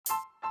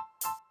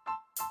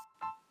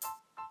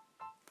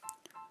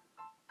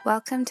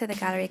Welcome to the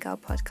Gallery Girl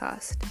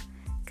podcast.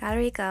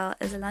 Gallery Girl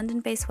is a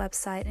London-based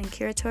website and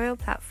curatorial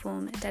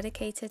platform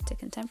dedicated to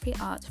contemporary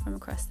art from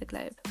across the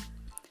globe.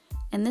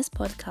 In this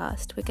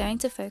podcast, we're going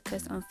to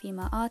focus on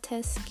female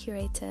artists,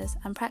 curators,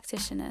 and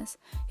practitioners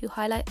who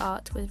highlight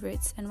art with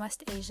roots in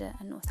West Asia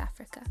and North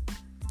Africa.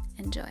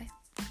 Enjoy.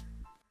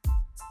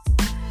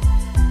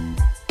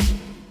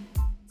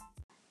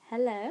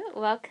 Hello,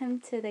 welcome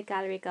to the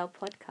Gallery Girl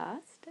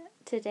podcast.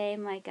 Today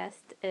my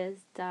guest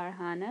is Dara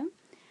Hanum.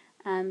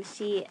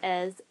 She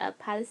is a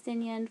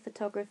Palestinian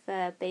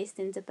photographer based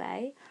in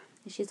Dubai.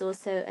 She's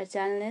also a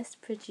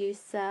journalist,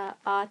 producer,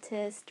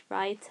 artist,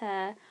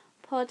 writer,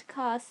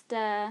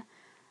 podcaster.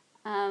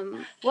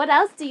 What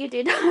else do you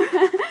do,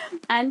 Dara?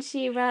 And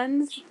she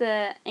runs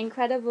the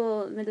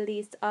incredible Middle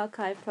East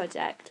Archive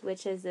Project,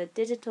 which is a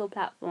digital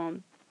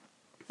platform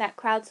that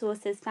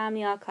crowdsources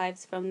family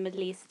archives from the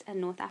Middle East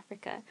and North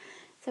Africa.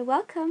 So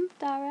welcome,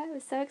 Dara.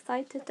 We're so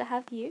excited to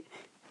have you.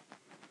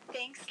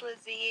 Thanks,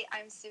 Lizzie.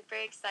 I'm super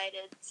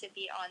excited to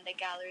be on the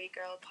Gallery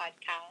Girl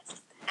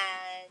podcast.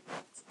 And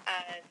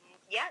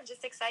I'm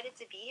just excited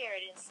to be here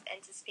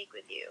and to speak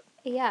with you.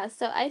 Yeah,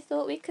 so I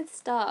thought we could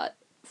start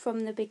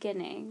from the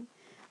beginning.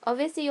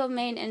 Obviously, your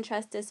main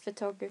interest is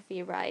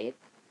photography, right?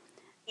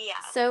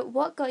 Yeah. So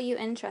what got you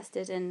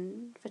interested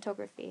in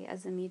photography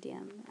as a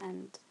medium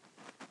and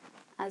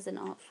as an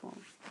art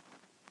form?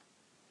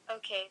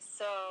 Okay,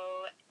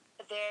 so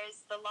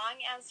there's the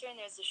long answer and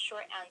there's a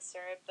short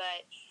answer,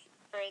 but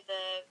for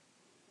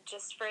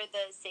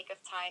the sake of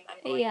time, I'm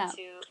going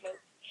to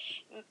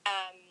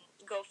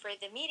go for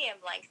the medium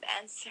length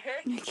answer.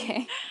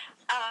 Okay.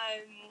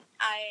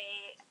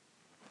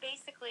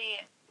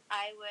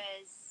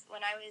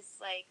 When I was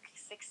like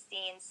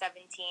 16,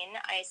 17,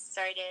 I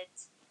started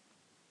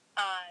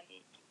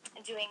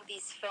doing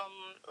these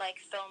film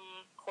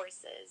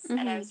courses,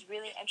 and I was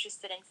really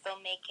interested in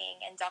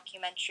filmmaking and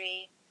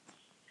documentary.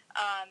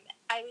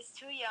 I was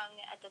too young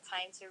at the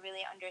time to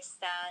really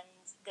understand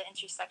the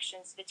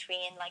intersections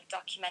between like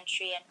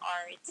documentary and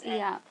art,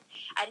 and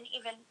I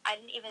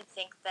didn't even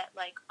think that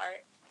like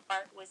art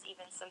was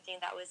even something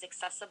that was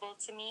accessible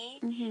to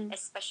me,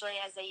 especially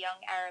as a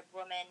young Arab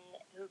woman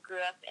who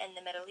grew up in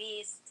the Middle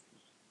East.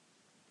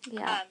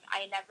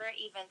 I never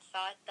even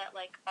thought that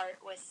like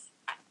art was.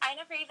 I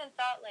never even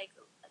thought like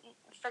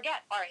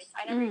forget art.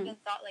 I never even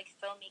thought like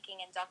filmmaking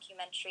and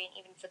documentary and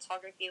even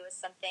photography was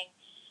something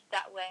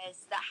that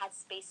had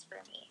space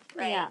for me,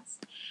 right? Yeah.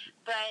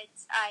 But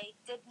I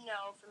did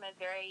know from a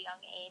very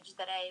young age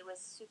that I was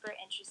super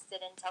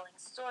interested in telling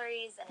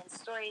stories and in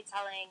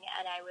storytelling,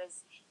 and I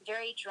was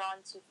very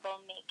drawn to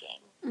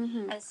filmmaking.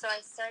 And so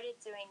I started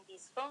doing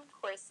these film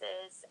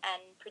courses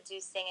and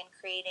producing and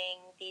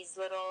creating these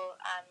little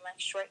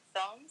short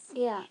films.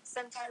 Yeah.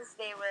 Sometimes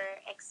they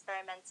were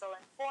experimental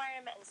in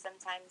form, and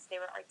sometimes they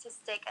were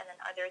artistic, and then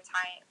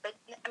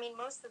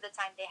most of the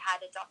time they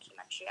had a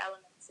documentary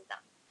element to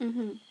them.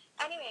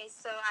 Anyway,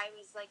 so I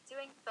was like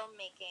doing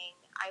filmmaking.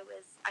 I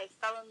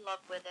fell in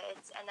love with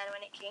it, and then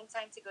when it came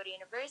time to go to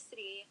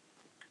university,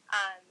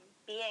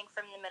 being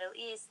from the Middle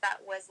East,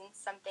 that wasn't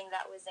something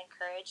that was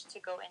encouraged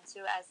to go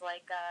into as a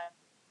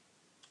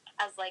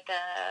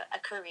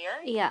career.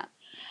 Yeah.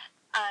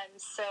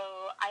 So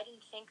I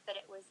didn't think that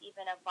it was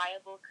even a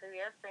viable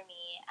career for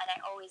me, and I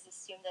always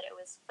assumed that it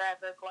was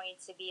forever going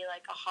to be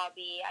like a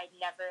hobby. I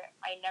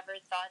never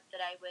thought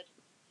that I would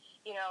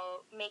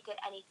make it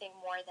anything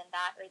more than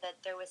that, or that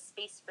there was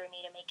space for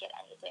me to make it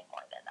anything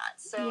more than that.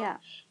 So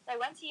I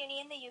went to uni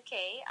in the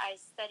UK. I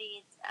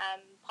studied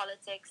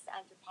politics,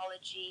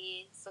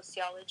 anthropology,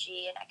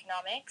 sociology, and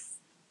economics.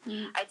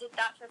 I did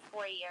that for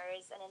 4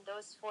 years, and in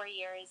those 4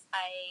 years,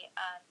 I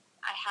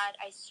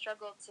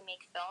struggled to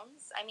make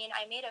films. I mean,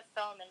 I made a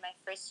film in my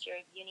first year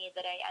of uni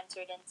that I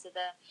entered into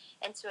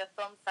a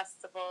film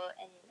festival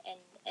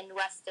in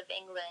west of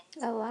England.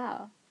 Oh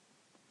wow.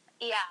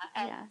 Yeah,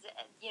 and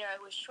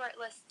it was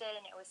shortlisted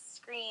and it was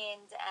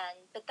screened,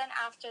 but then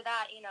after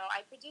that,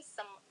 I produced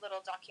some little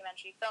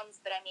documentary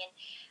films, but I mean,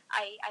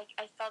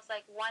 I felt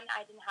like, one,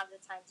 I didn't have the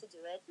time to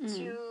do it,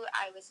 two,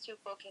 I was too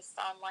focused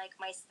on like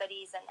my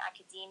studies and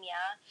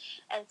academia,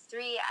 and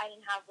three, I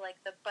didn't have like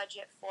the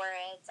budget for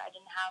it. I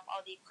didn't have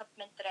all the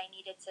equipment that I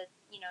needed to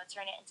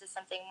turn it into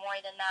something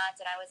more than that,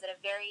 and I was at a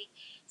very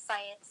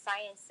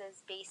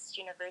sciences-based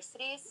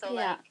university, so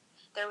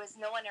there was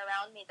no one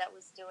around me that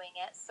was doing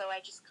it, so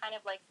I just kind of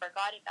like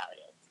forgot about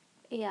it.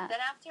 Yeah. Then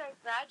after I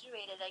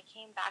graduated, I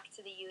came back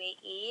to the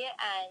UAE,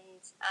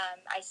 and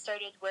I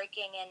started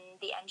working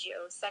in the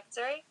NGO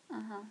sector.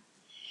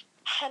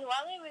 And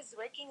while I was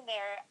working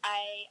there,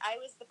 I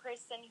was the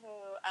person who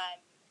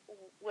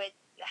would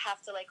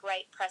have to like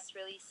write press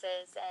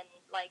releases and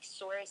like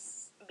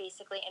source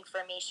basically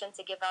information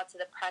to give out to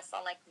the press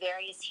on like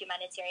various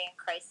humanitarian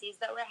crises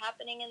that were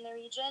happening in the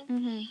region.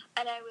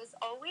 And I was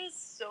always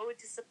so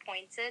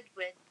disappointed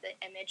with the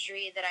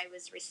imagery that I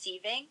was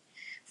receiving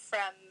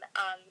from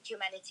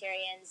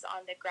humanitarians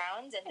on the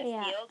ground in the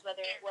field,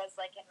 whether it was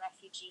like in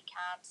refugee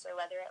camps or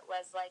whether it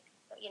was like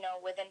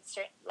within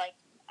certain like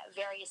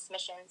various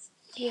missions.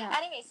 Yeah.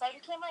 Anyway, so I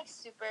became like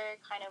super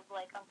kind of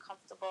like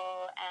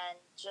uncomfortable and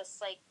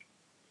just like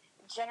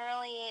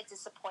generally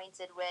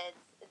disappointed with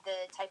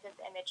the type of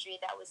imagery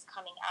that was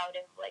coming out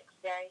of like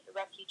very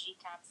refugee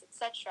camps,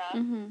 etc.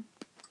 Mm-hmm.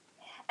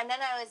 And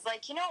then I was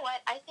like, you know what?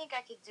 I think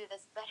I could do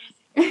this better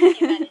than the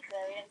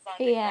humanitarians on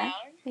the Yeah.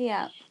 ground.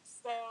 Yeah.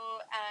 So,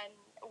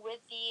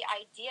 with the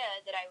idea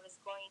that I was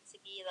going to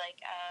be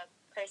like a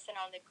person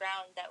on the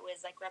ground that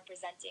was like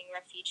representing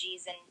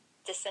refugees and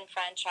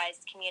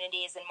disenfranchised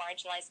communities and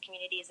marginalized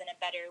communities in a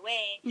better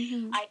way,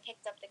 Mm-hmm. I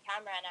picked up the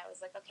camera and I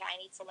was like, okay, I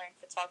need to learn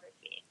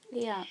photography.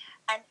 Yeah.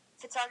 And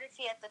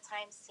photography at the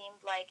time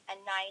seemed like a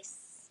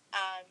nice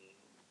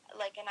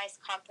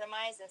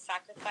compromise and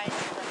sacrifice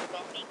from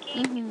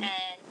filmmaking. Mm-hmm.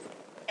 And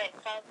it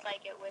felt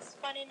like it was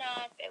fun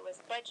enough, it was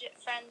budget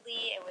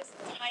friendly, it was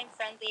time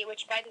friendly,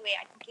 which, by the way,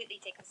 I completely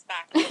take this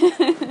back.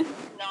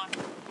 Not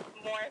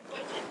more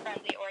budget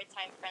friendly or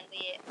time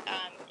friendly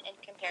in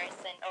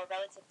comparison or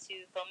relative to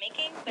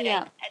filmmaking, but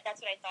Yeah.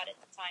 that's what I thought at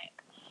the time.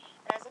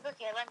 And I was like,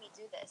 okay, let me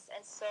do this.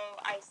 And so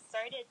I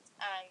started,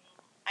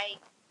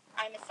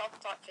 I'm a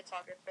self-taught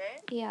photographer.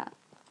 Yeah.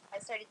 I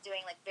started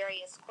doing like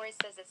various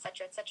courses,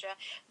 etc., etc.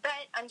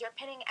 But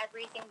underpinning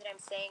everything that I'm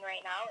saying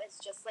right now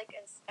is just like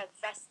a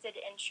vested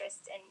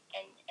interest in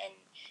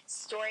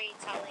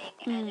storytelling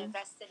and a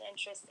vested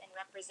interest in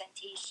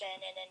representation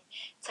and in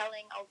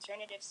telling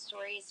alternative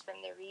stories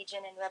from the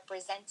region and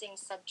representing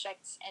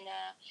subjects in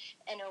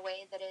a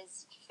way that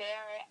is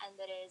fair and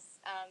that is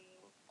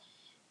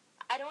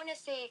I don't want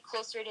to say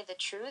closer to the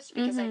truth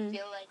because I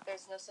feel like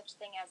there's no such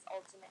thing as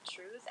ultimate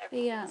truth.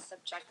 Everything is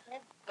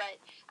subjective.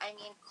 But I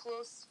mean,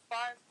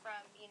 far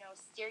from,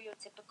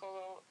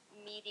 stereotypical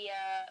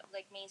media,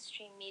 like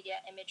mainstream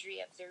media imagery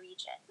of the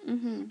region.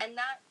 Mm-hmm.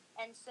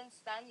 And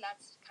since then,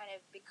 that's kind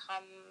of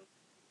become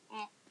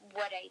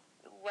what I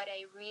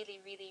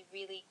really, really,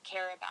 really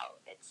care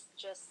about. It's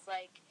just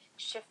like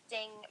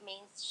shifting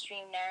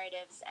mainstream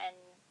narratives and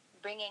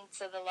bringing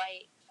to the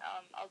light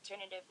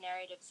alternative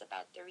narratives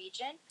about the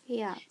region.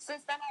 Yeah.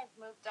 Since then, I've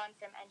moved on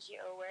from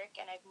NGO work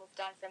and I've moved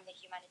on from the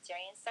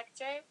humanitarian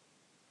sector.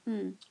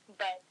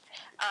 But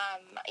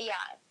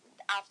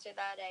after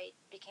that, I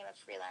became a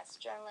freelance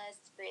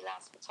journalist,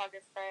 freelance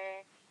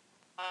photographer.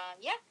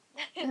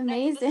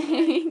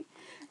 Amazing.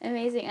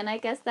 Amazing. And I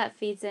guess that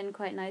feeds in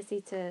quite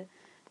nicely to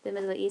the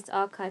Middle East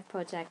Archive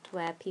project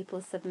where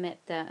people submit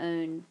their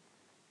own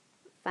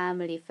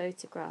family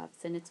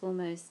photographs, and it's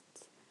almost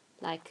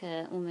like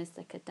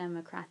a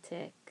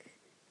democratic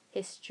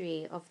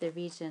history of the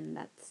region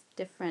that's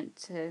different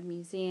to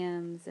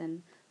museums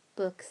and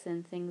books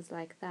and things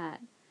like that.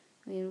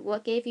 I mean,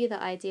 what gave you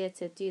the idea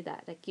to do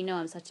that? Like,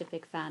 I'm such a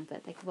big fan,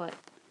 but like, what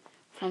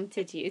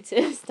prompted you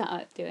to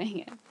start doing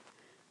it?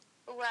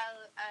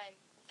 Well,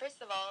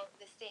 first of all,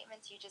 the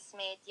statements you just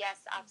made, yes,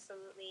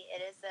 absolutely,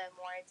 it is a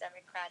more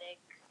democratic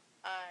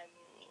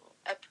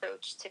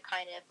approach to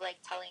kind of like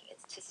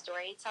to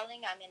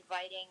storytelling. I'm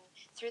inviting,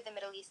 through the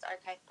Middle East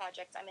Archive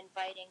Project, I'm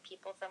inviting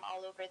people from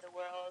all over the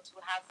world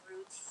who have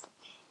roots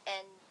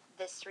in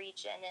this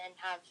region and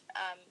have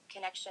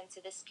connection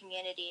to this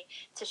community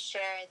to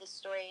share the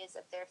stories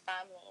of their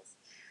families.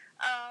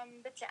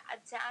 But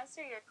to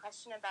answer your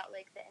question about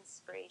like the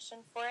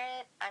inspiration for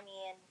it, I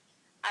mean,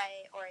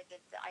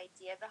 the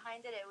idea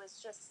behind it, it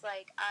was just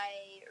like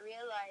I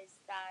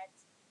realized that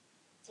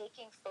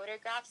taking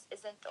photographs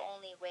isn't the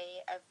only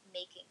way of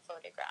making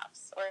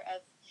photographs or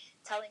of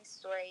telling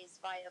stories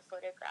via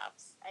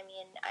photographs. I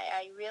mean,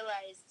 I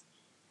realized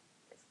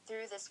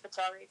through this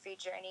photography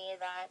journey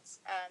that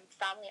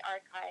family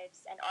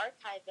archives and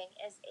archiving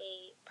is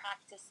a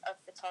practice of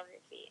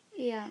photography.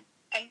 Yeah.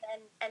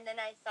 And then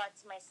I thought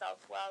to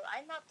myself, well,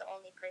 I'm not the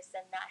only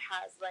person that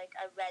has like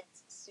a red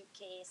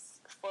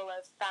suitcase full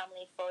of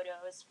family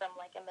photos from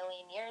like a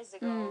million years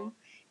ago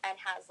and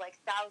has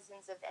like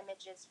thousands of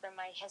images from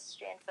my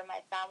history and from my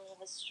family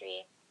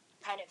history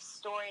kind of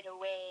stored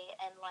away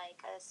in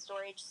like a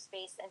storage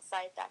space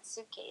inside that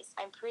suitcase.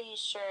 I'm pretty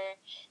sure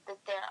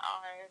that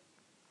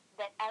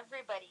that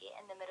everybody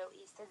in the Middle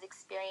East has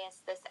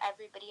experienced this.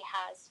 Everybody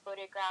has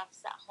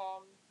photographs at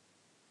home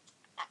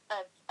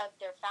of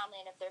their family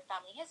and of their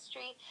family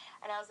history.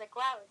 And I was like,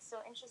 wow, it's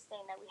so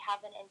interesting that we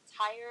have an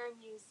entire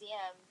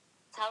museum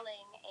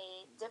telling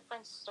a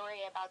different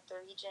story about the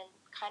region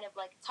kind of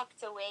like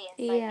tucked away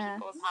inside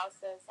people's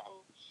houses and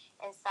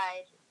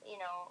inside,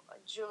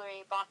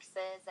 jewelry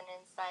boxes and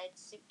inside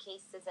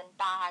suitcases and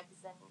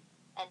bags and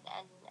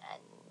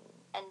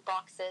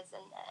boxes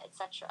and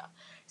etc.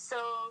 So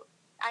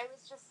I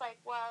was just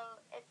like, well,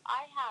 if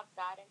I have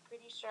that, I'm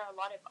pretty sure a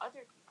lot of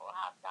other people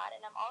have that.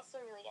 And I'm also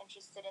really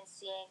interested in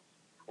seeing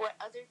what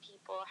other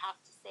people have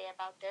to say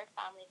about their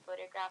family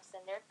photographs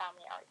and their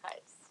family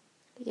archives.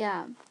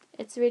 Yeah,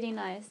 it's really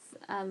nice.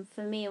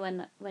 For me,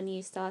 when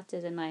you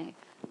started and I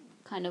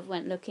kind of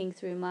went looking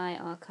through my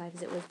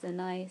archives, it was the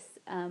nice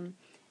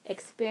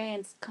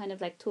experience kind of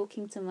like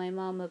talking to my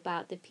mom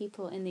about the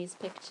people in these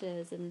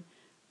pictures and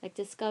like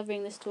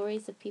discovering the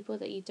stories of people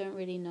that you don't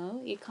really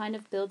know. It kind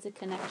of builds a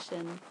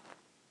connection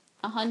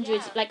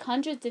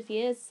hundreds of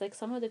years. Like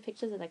some of the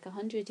pictures are like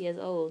 100 years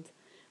old,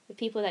 with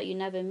people that you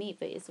never meet,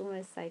 but it's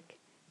almost like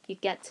you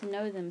get to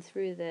know them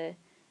through the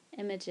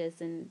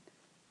images and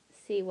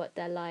see what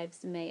their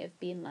lives may have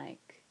been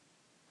like.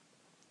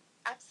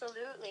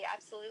 Absolutely,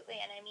 absolutely.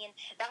 And I mean,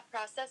 that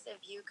process of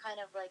you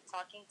kind of like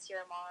talking to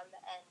your mom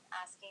and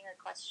asking her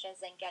questions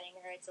and getting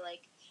her to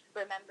like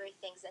remember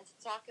things and to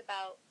talk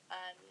about,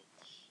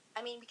 I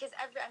mean, because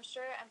I'm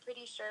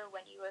pretty sure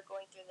when you were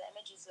going through the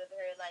images with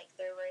her, like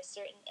there were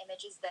certain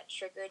images that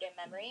triggered a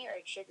memory or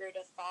triggered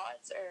a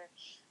thought or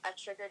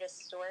triggered a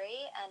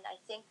story. And I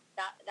think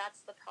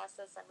that's the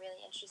process I'm really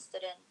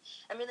interested in.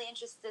 I'm really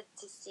interested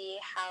to see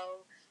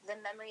how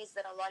the memories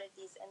that a lot of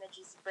these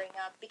images bring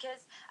up,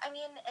 because I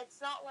mean,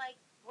 it's not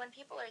like when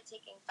people are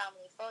taking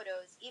family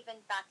photos, even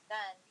back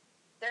then,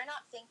 they're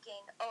not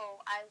thinking, oh,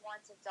 I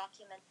want to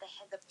document the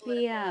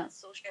political and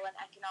social and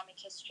economic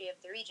history of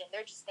the region.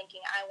 They're just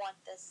thinking, I want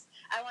to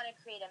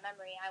create a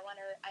memory. I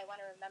want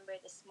to remember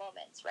this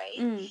moment, right?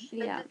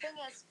 But the thing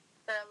is,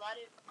 for a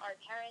lot of our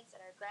parents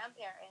and our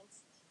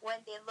grandparents, when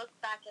they look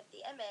back at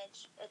the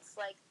image, it's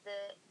like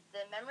the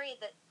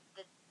memory that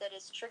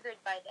is triggered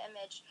by the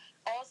image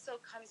also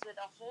comes with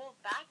a whole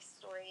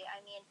backstory. I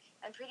mean,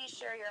 I'm pretty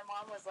sure your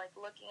mom was like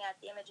looking at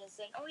the image and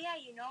saying, oh yeah,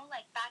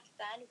 like back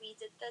then we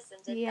did this and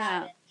did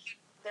that, and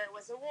there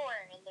was a war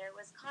and there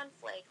was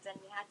conflict and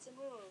we had to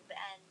move,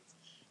 and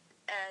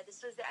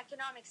this was the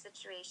economic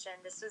situation,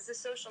 this was the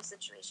social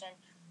situation,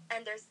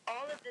 and there's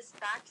all of this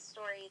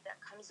backstory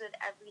that comes with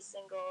every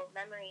single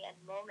memory and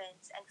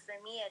moment. And for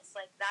me, it's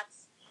like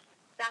that's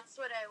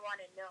what I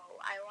want to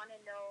know. I want to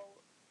know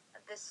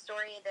the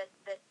story that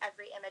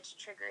every image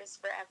triggers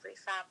for every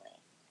family.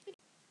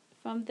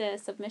 From the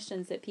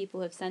submissions that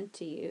people have sent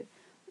to you,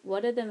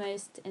 what are the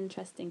most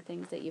interesting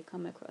things that you've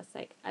come across?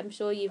 Like, I'm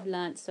sure you've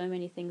learned so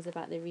many things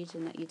about the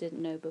region that you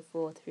didn't know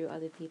before through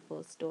other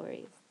people's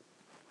stories.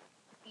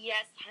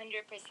 Yes, 100%.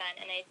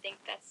 And I think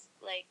that's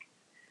like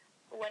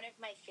one of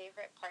my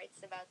favorite parts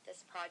about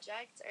this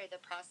project, or the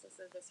process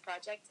of this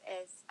project,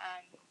 is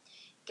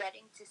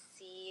getting to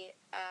see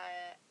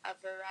a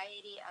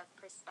variety of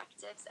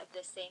perspectives of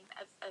the same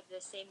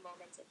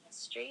moment in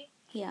history.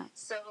 Yeah.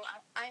 So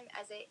I'm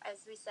as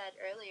we said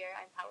earlier,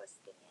 I'm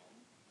Palestinian.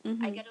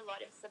 Mm-hmm. I get a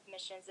lot of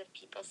submissions of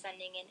people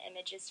sending in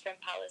images from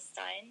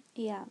Palestine.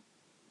 Yeah.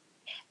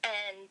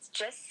 And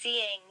just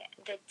seeing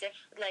the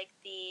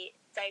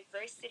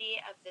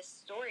diversity of the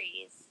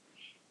stories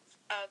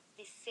of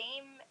the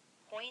same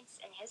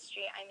points in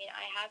history. I mean,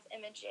 I have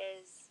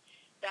images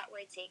that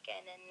were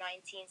taken in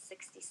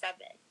 1967.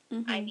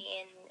 Mm-hmm. I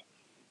mean,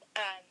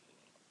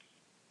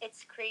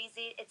 it's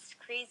crazy. It's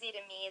crazy to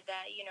me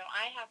that,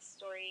 I have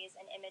stories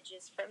and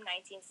images from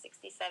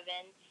 1967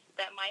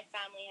 that my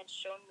family had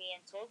shown me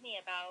and told me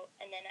about,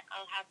 and then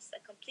I'll have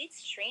a complete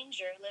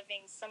stranger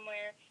living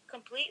somewhere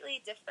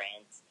completely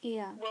different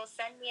will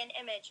send me an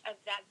image of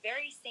that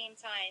very same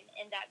time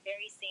in that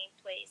very same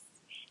place.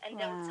 And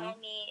they'll tell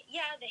me,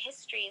 yeah, the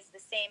history is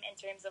the same in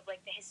terms of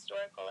like the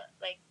historical,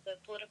 like the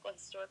political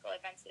historical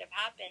events that have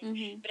happened.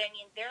 Mm-hmm. But I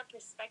mean, their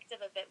perspective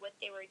of it, what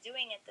they were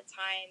doing at the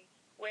time,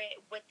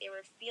 what they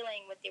were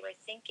feeling, what they were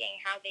thinking,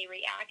 how they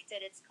reacted,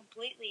 it's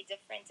completely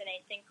different. And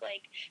I think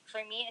like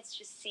for me, it's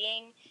just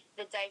seeing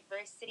the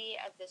diversity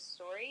of the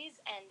stories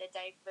and the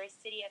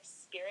diversity of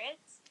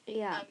spirits.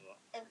 Yeah.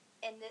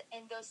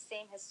 In those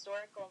same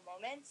historical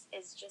moments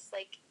is just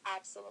like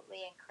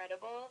absolutely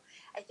incredible.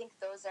 I think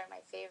those are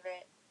my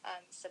favorite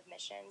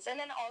submissions.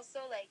 And then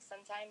also like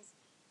sometimes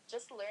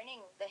just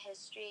learning the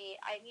history.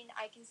 I mean,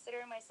 I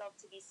consider myself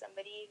to be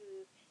somebody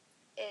who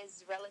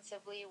is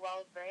relatively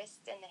well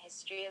versed in the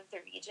history of the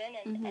region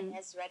and, mm-hmm. and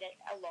has read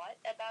a lot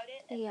about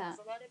it and knows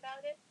a lot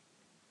about it.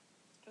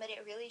 But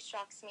it really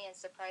shocks me and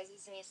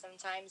surprises me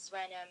sometimes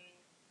when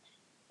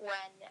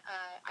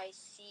I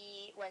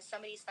see when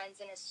somebody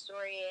sends in a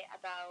story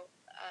about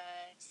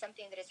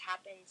something that has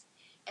happened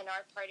in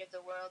our part of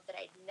the world that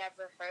I'd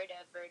never heard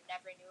of or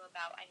never knew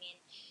about. I mean,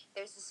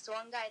 there's this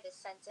one guy that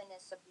sent in a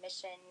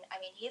submission. I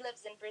mean, he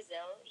lives in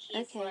Brazil.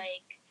 He's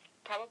like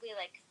probably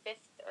like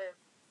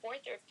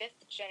fourth or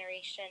fifth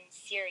generation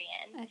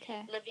Syrian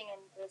living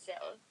in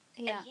Brazil.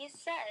 Yeah. And he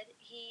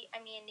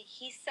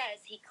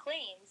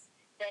claims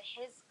that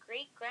his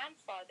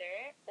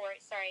great-grandfather,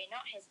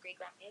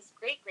 his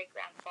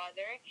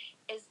great-great-grandfather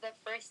is the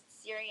first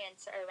Syrian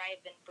to arrive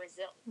in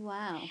Brazil.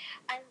 Wow.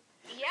 And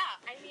yeah,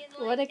 I mean,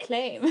 like, what a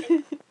claim.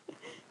 I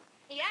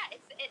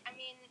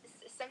mean,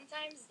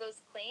 sometimes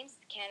those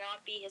claims cannot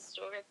be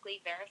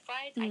historically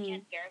verified. I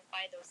can't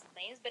verify those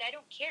claims, but I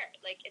don't care.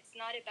 Like, it's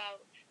not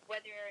about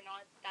whether or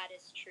not that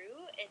is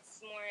true. It's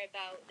more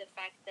about the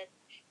fact that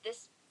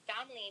this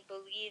family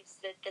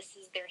believes that this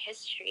is their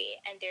history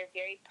and they're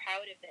very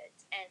proud of it.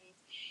 And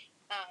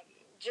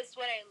just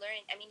what I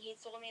learned, I mean, he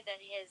told me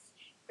that his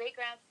great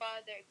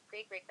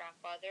great great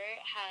grandfather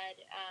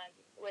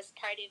was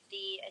part of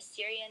the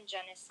Assyrian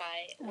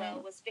genocide.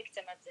 Well, was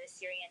victim of the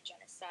Assyrian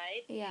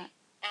genocide. Yeah.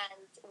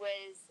 And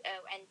was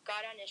and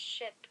got on a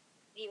ship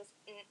he was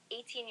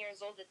 18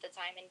 years old at the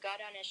time and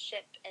got on a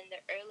ship in the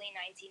early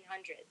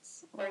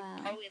 1900s, or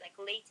probably like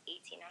late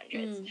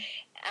 1800s,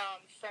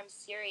 from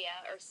Syria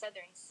or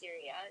southern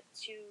Syria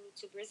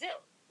to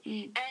Brazil.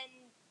 And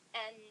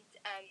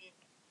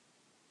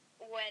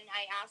when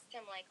I asked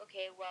him, like,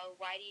 okay, well,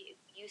 why do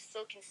you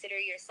still consider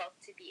yourself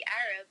to be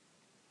Arab,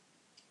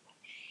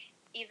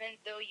 even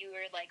though you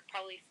were like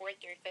probably fourth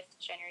or fifth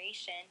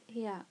generation?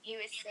 Yeah. He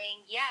was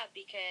saying, yeah,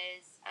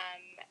 because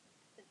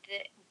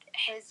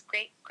his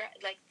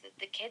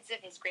the kids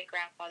of his great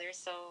grandfather,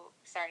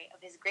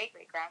 of his great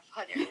great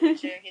grandfather,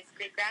 which are his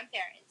great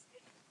grandparents,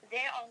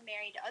 they all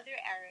married other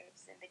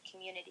Arabs in the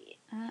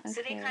community. Okay. So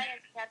they kind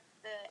of kept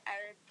the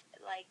Arab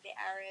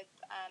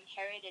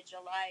heritage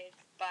alive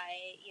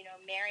by, you know,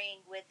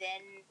 marrying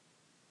within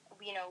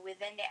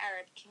the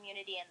Arab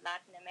community in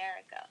Latin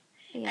America.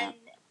 Yeah.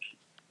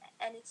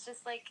 And it's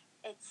just like,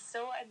 it's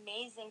so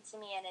amazing to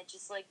me, and it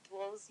just like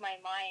blows my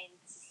mind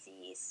to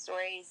see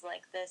stories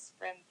like this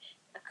from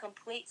a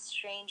complete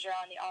stranger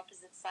on the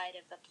opposite side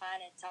of the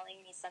planet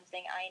telling me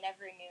something I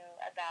never knew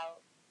about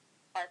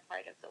our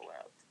part of the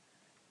world.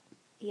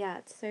 Yeah,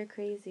 it's so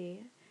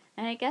crazy.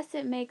 And I guess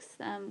it makes,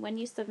 when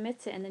you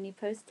submit it and then you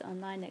post it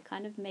online, it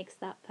kind of makes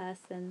that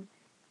person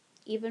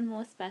even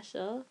more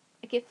special.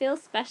 Like, it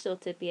feels special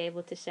to be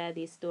able to share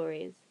these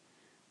stories.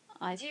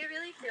 Do you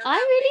really feel that I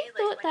really way?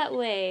 thought that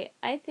way.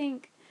 I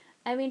think,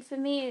 I mean, for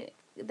me,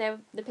 the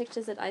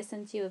pictures that I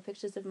sent you are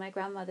pictures of my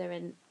grandmother,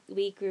 and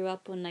we grew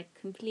up on like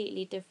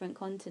completely different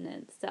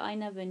continents, so I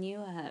never knew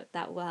her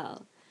that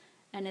well.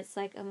 And it's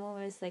like I'm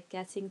almost like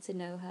getting to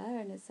know her,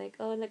 and it's like,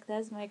 oh look,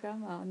 there's my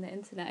grandma on the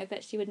internet. I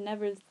bet she would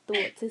never have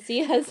thought to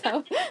see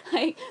herself.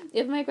 Like,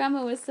 if my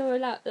grandma was still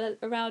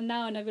around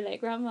now, and I'd be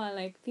like, grandma,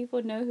 like,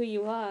 people know who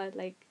you are.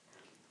 Like,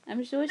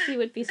 I'm sure she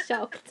would be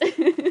shocked.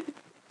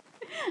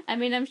 I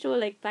mean, I'm sure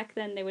like back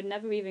then they would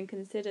never even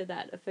consider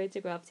that a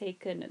photograph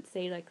taken at,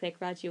 say, like their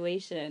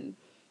graduation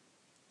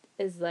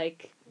is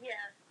like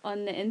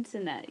on the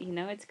internet, you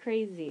know? It's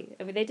crazy.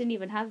 I mean, they didn't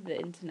even have the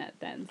internet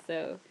then,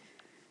 so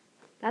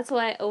that's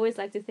why I always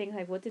like to think,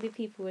 like, what do the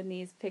people in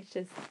these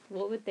pictures,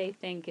 what would they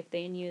think if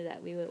they knew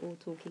that we were all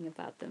talking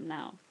about them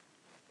now?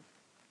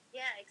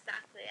 Yeah,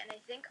 exactly. And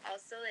I think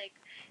also, like,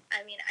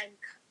 I mean,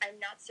 I'm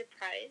not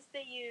surprised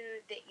that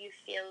you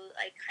feel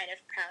like kind of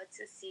proud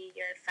to see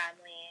your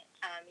family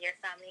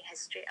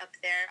history up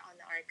there on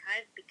the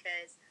archive,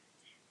 because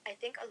I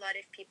think a lot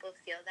of people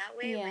feel that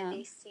way when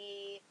they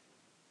see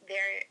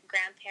their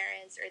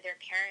grandparents or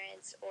their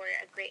parents or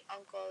a great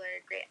uncle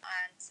or a great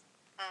aunt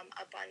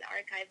up on the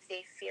archive.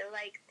 They feel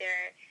like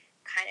they're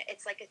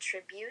it's like a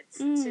tribute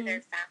to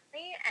their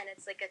family, and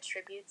it's like a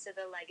tribute to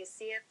the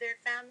legacy of their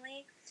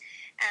family.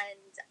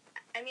 And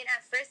I mean,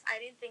 at first,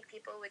 I didn't think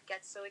people would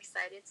get so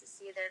excited to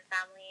see their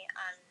family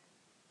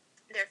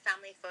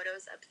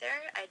photos up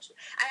there. I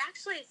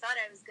actually thought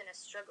I was gonna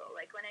struggle.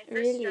 Like, when I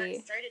first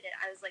started it,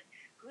 I was like,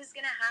 who's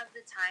gonna have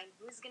the time?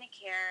 Who's gonna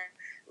care?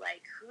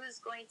 Like,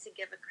 who's going to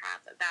give a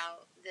crap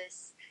about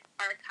this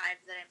archive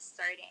that I'm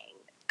starting?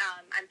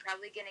 I'm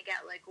probably gonna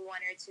get like 1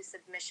 or 2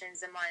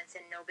 submissions a month,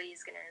 and nobody's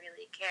gonna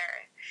really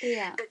care.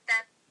 Yeah. But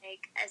then,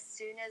 like, as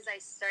soon as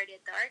I started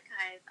the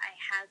archive, I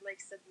had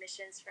like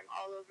submissions from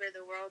all over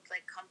the world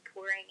like come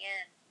pouring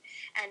in.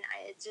 And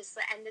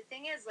the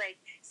thing is, like,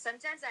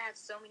 sometimes I have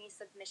so many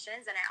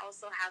submissions, and I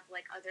also have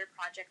like other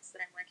projects that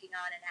I'm working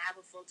on, and I have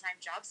a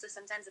full-time job, so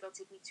sometimes it'll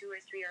take me 2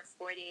 or 3 or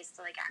 4 days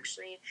to like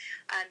actually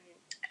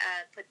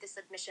put the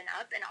submission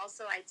up. And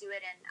also I do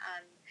it in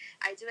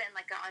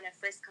like on a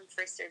first come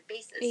first served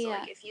basis. So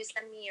like, if you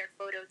send me your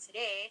photo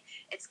today,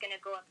 it's gonna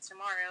go up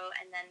tomorrow,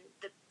 and then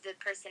the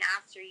person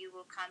after you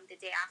will come the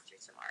day after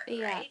tomorrow,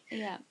 right?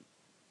 Yeah.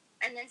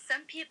 And then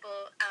some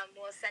people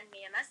will send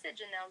me a message,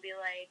 and they'll be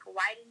like,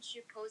 why didn't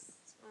you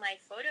post my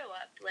photo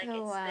up? Like,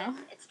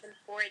 it's been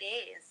 4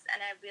 days.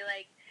 And I'd be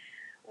like,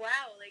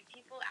 wow, like,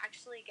 people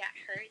actually get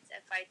hurt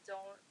if I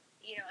don't,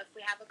 if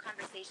we have a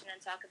conversation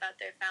and talk about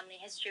their family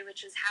history,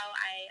 which is how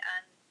I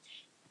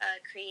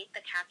create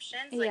the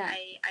captions. Like,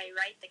 I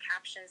write the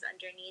captions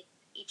underneath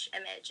each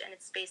image, and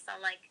it's based on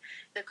like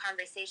the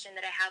conversation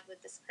that I have with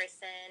this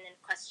person and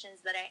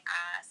questions that I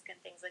ask and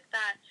things like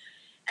that.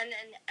 And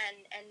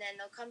then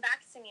they'll come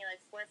back to me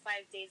like 4 or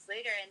 5 days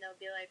later, and they'll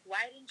be like,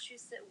 why didn't you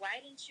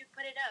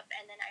put it up?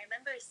 And then I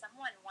remember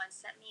someone once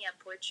sent me a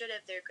portrait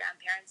of their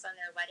grandparents on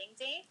their wedding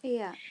day.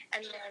 Yeah.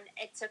 And then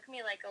it took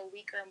me like a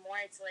week or more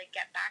to like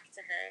get back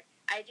to her.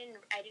 I didn't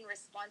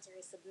respond to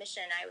her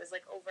submission. I was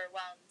like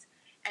overwhelmed.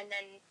 And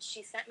then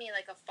she sent me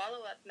like a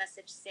follow-up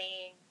message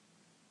saying,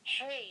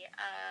 hey,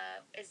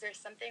 is there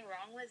something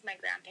wrong with my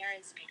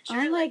grandparents' picture?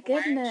 Oh my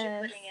goodness.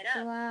 Why aren't you putting it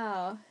up?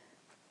 Wow.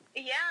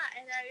 Yeah,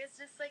 and I was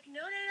just like,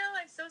 no,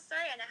 I'm so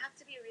sorry. And I have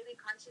to be really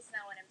conscious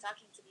now when I'm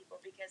talking to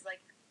people, because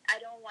like, I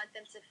don't want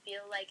them to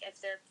feel like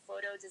if their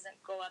photo doesn't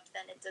go up,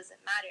 then it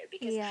doesn't matter.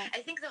 Because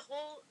I think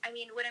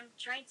what I'm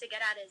trying to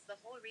get at is the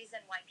whole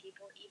reason why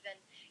people even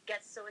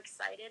get so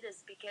excited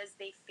is because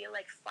they feel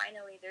like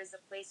finally there's a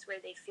place where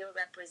they feel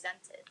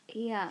represented.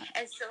 Yeah.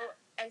 And so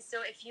And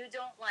so if you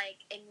don't like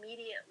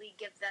immediately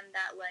give them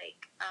that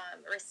like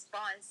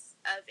response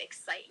of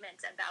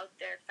excitement about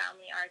their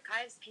family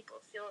archives, people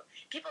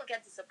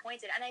get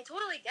disappointed, and I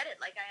totally get it.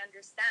 Like, I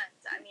understand.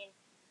 I mean,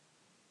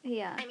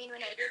 when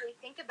I really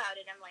think about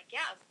it, I'm like,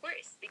 yeah, of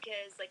course,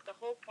 because like the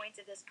whole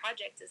point of this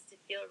project is to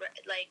feel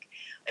like,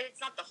 it's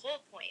not the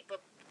whole point,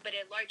 but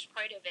a large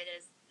part of it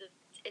is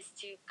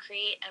to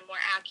create a more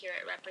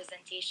accurate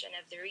representation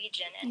of the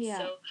region. And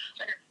so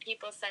when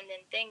people send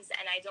in things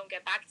and I don't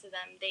get back to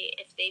them,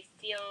 if they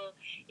feel,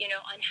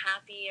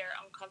 unhappy or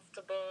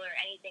uncomfortable or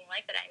anything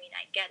like that, I mean,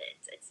 I get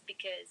it. It's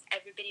because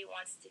everybody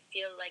wants to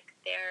feel like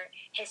their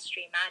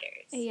history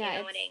matters.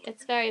 Yeah,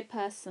 it's very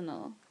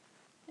personal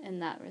in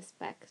that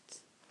respect.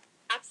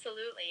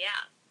 Absolutely,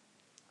 yeah.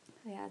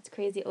 Yeah, it's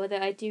crazy. Although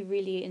I do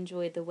really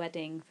enjoy the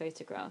wedding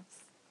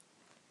photographs.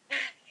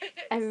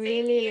 I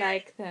really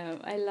like them.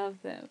 I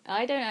love them.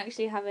 I don't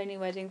actually have any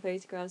wedding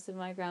photographs of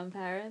my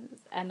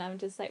grandparents, and I'm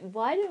just like,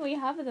 why don't we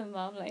have them,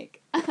 Mom?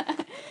 Like,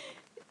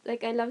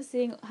 like, I love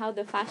seeing how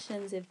the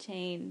fashions have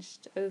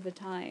changed over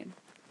time.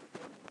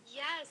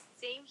 Yes,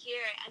 same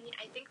here. I mean,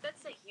 I think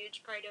that's a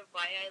huge part of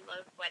why I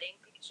love wedding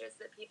pictures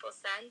that people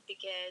send,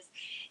 because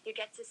you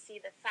get to see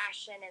the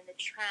fashion and the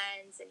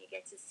trends, and you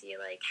get to see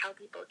like how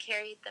people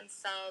carried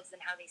themselves and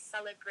how they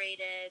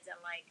celebrated, and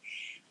like,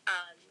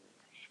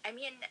 I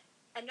mean,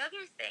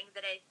 another thing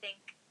that I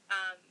think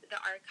the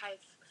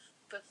archive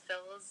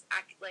fulfills,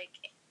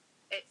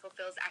 it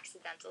fulfills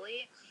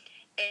accidentally,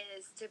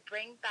 is to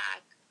bring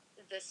back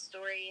the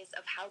stories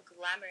of how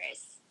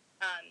glamorous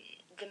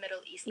the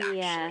Middle East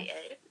actually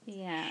is.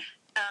 Yeah.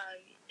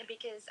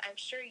 Because I'm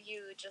sure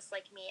you, just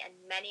like me and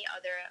many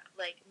other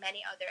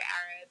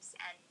Arabs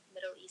and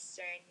Middle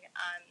Eastern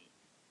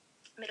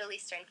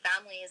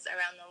families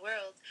around the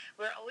world,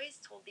 we're always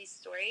told these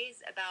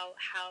stories about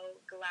how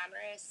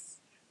glamorous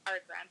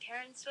our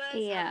grandparents was,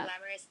 how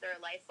glamorous their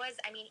life was.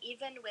 I mean,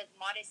 even with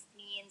modest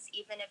means,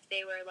 even if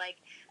they were like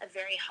a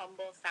very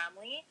humble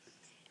family,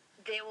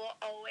 they will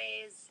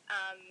always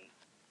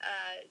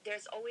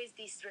there's always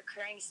these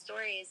recurring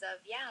stories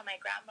of, my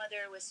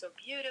grandmother was so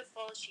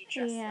beautiful, she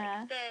dressed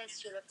like this,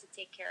 she loved to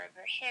take care of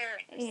her hair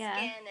and her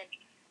skin.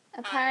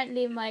 And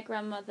apparently my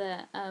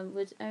grandmother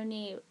would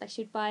only, like,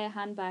 she'd buy a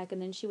handbag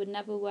and then she would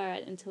never wear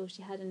it until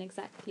she had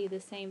exactly the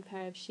same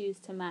pair of shoes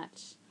to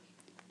match.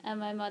 And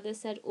my mother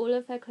said all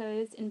of her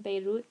clothes in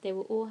Beirut, they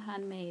were all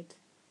handmade.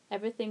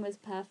 Everything was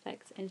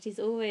perfect. And she's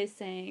always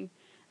saying,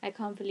 I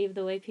can't believe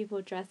the way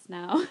people dress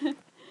now.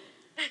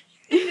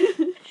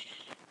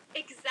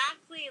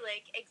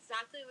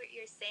 Exactly what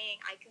you're saying,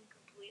 I can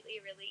completely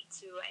relate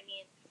to. I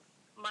mean,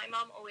 my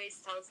mom always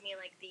tells me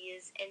like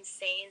these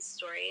insane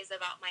stories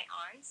about my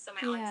aunts. So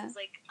my aunt is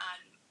like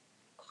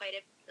quite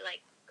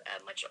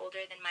much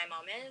older than my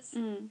mom is.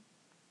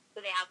 So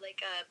they have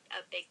like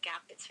a big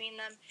gap between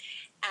them.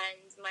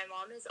 And my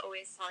mom is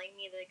always telling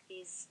me like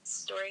these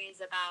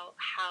stories about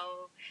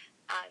how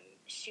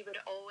she would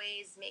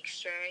always make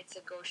sure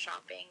to go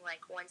shopping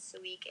like once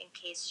a week in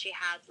case she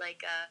had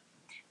like a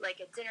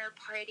dinner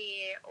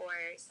party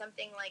or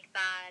something like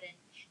that. And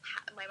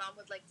my mom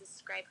would like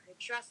describe her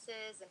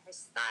dresses and her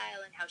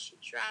style and how she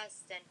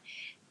dressed,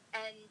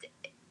 and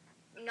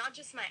not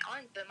just my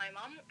aunt, but my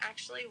mom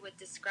actually would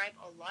describe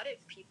a lot of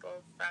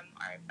people from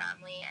our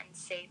family and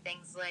say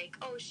things like,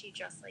 oh, she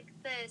dressed like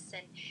this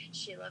and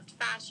she loved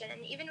fashion.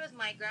 And even with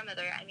my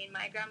grandmother, I mean,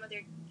 my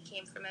grandmother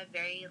came from a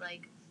very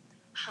like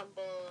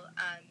humble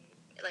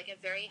a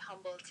very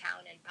humble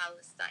town in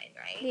Palestine,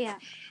 right? Yeah.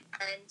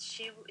 And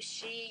she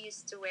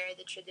used to wear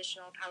the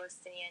traditional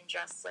Palestinian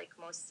dress like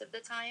most of the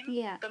time.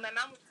 Yeah. But my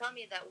mom would tell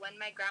me that when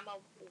my grandma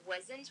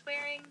wasn't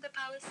wearing the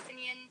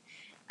Palestinian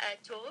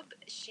tobe,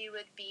 she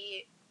would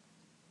be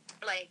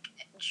like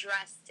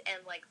dressed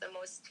in like the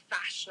most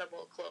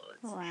fashionable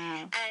clothes.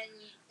 Wow.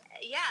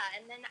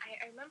 And then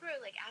I remember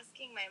like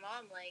asking my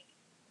mom, like,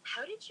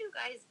 how did you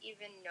guys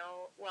even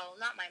know, well,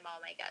 not my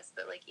mom, I guess,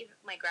 but like even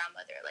my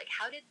grandmother, like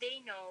how did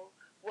they know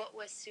what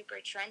was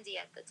super trendy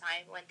at the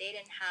time when they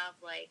didn't have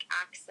like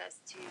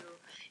access to,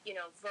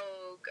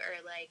 Vogue, or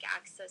like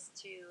access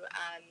to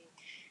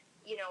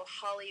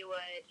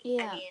Hollywood.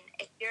 Yeah. I mean,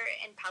 if you're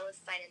in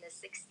Palestine in the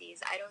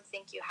 60s, I don't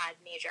think you had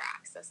major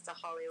access to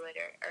Hollywood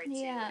or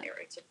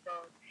to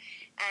Vogue,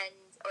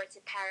 or to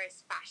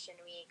Paris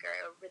Fashion Week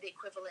or the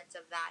equivalent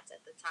of that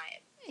at the time.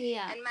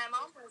 Yeah. And my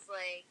mom was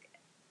like,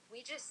 we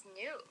just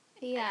knew.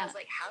 Yeah. And I was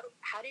like,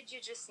 how did you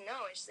just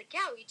know? And she's like,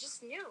 yeah, we just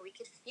knew. We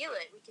could feel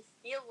it. We could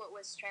feel what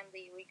was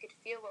trendy. We could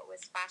feel what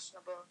was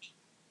fashionable.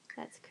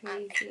 That's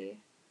crazy.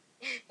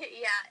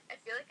 Yeah,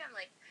 I feel like I'm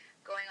like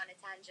going on a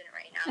tangent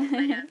right now,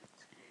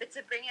 but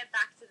to bring it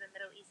back to the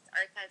Middle East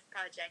Archive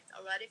Project,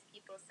 a lot of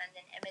people send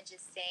in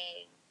images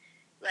saying,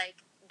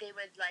 like, they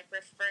would like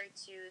refer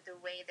to the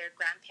way their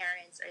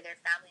grandparents or their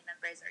family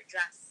members are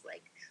dressed.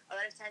 Like, a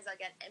lot of times I'll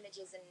get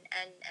images and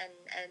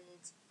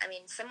I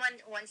mean, someone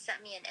once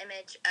sent me an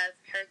image of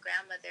her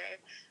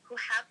grandmother who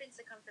happens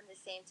to come from the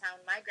same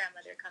town my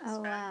grandmother comes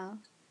from. Wow.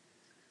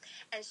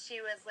 And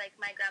she was like,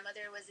 my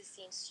grandmother was a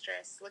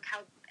seamstress. Look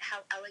how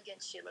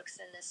elegant she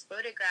looks in this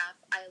photograph.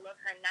 I love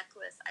her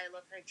necklace. I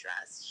love her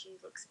dress. She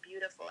looks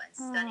beautiful and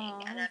stunning.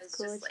 Oh, And I was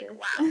gorgeous. just like,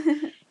 wow,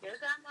 your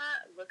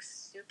grandma looks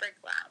super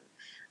glam.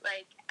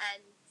 Like,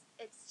 and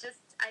it's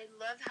just, I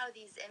love how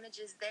these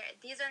images,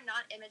 these are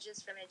not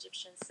images from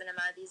Egyptian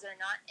cinema. These are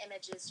not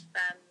images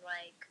from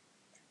like,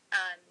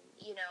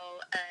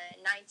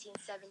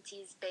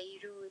 1970s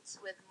Beirut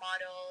with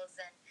models,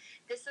 and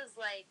these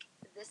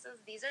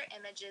are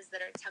images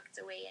that are tucked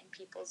away in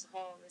people's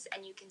homes,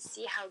 and you can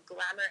see how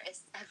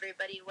glamorous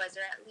everybody was,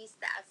 or at least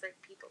the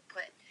effort people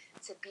put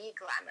to be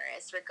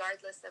glamorous,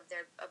 regardless of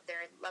their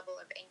level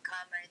of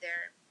income or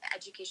their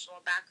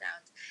educational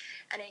background.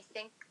 And I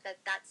think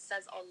that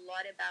says a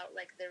lot about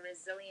like the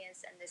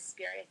resilience and the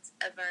spirit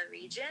of our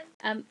region.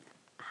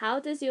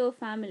 How does your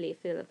family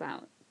feel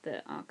about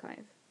the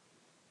archive?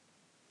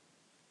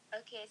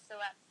 Okay, so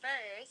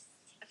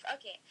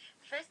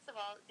first of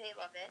all, they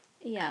love it.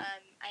 Yeah.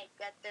 I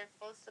get their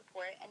full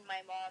support, and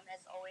my mom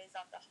is always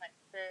on the hunt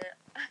for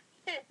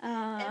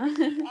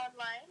images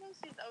online, and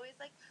she's always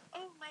like,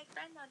 "Oh, my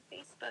friend on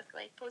Facebook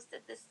like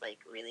posted this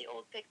like really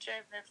old picture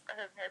of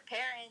her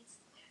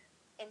parents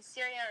in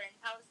Syria or in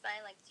Palestine.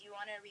 Like, do you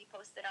want to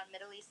repost it on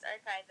Middle East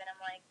Archive?" And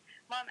I'm like,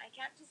 "Mom, I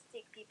can't just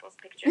take people's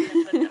pictures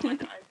and put them on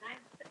the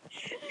archive.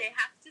 They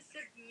have to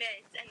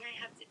submit, and I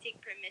have to take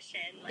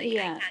permission. Like,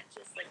 I can't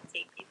just like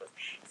take people's."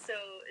 So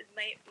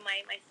my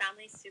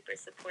family's super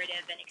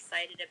supportive and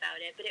excited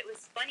about it. But it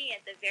was funny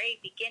at the very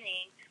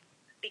beginning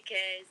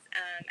because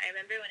I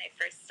remember when I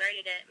first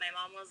started it, my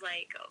mom was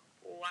like,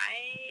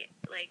 "Why?"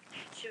 Like,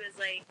 she was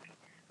like,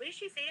 what did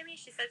she say to me?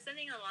 She said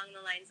something along the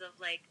lines of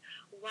like,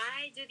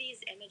 "Why do these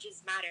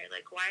images matter?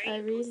 Like, why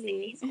are you posting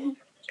these old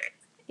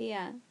pictures?"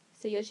 Yeah.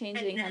 So you're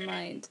changing her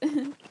mind.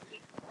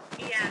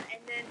 Yeah,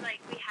 and then like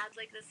we had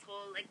like this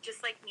whole like,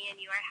 just like me and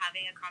you are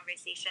having a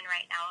conversation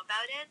right now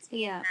about it.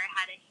 Me and her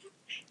had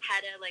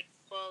a like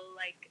full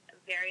like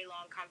very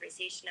long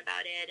conversation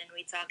about it, and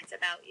we talked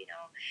about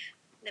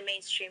the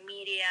mainstream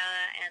media,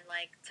 and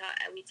like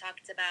we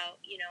talked about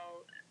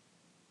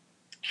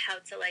how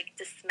to like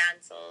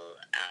dismantle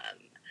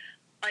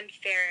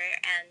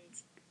unfair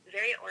and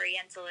very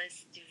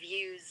Orientalist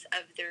views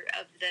of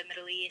the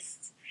Middle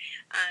East.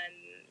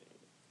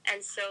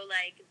 And so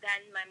like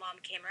then my mom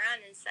came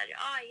around and said,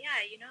 "Oh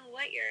yeah, you know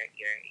what? You're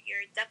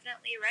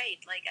definitely right.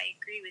 Like, I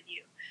agree with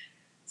you."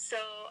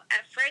 So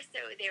at first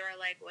they were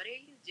like, "What are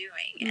you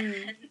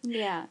doing?"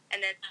 Yeah.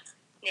 And then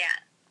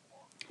yeah.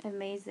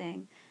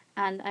 Amazing.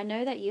 And I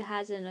know that you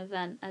had an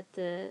event at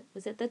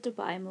was it the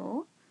Dubai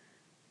Mall?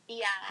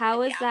 Yeah. How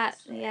was that?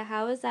 Yeah,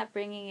 how was that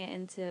bringing it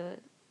into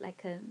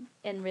like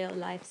in real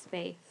life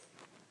space?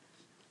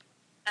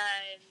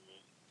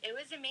 It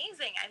was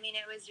amazing. I mean,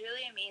 it was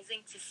really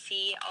amazing to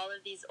see all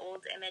of these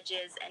old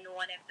images in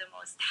one of the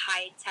most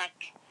high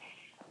tech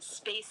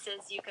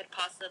spaces you could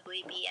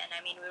possibly be in.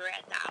 I mean, we were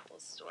at the Apple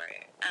store.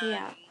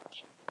 And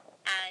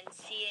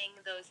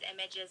seeing those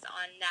images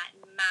on that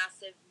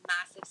massive,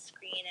 massive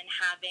screen, and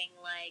having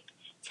like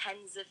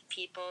tens of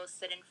people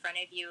sit in front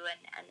of you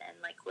and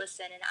like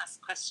listen and ask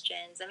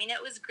questions. I mean,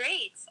 it was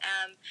great.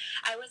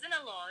 I wasn't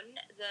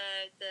alone.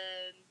 The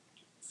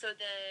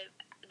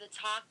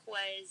talk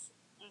was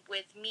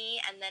with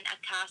me and then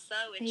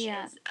Akasa, which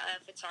is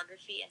a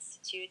photography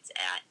institute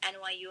at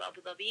NYU Abu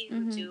Dhabi,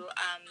 who do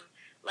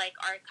like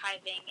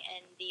archiving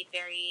in the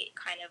very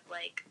kind of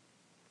like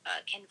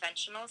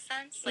conventional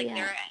sense. Like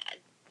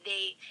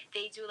they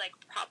do like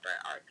proper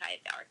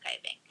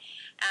archiving.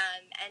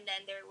 And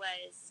then there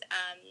was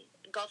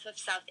Gulf of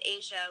South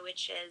Asia,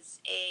 which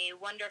is a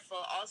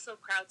wonderful, also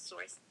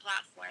crowdsourced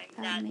platform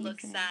that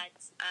looks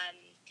at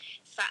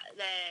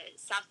the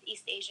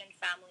Southeast Asian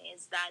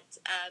families that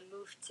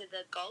moved to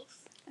the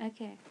Gulf.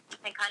 Okay.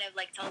 And kind of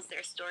like tells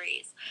their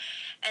stories.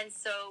 And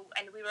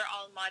we were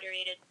all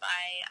moderated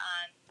by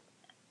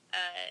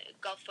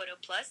Gulf Photo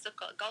Plus. So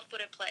Gulf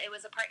Photo Plus, it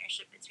was a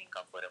partnership between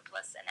Gulf Photo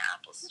Plus and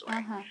Apple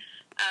Store.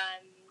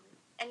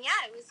 And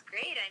yeah, it was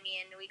great. I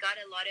mean, we got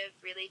a lot of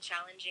really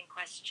challenging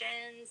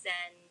questions,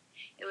 and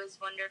it was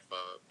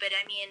wonderful. But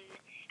I mean,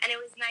 and it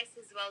was nice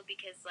as well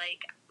because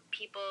like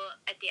people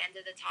at the end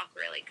of the talk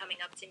were like coming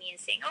up to me and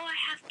saying, "Oh, I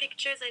have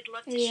pictures I'd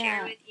love to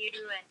share with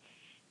you," and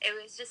it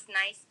was just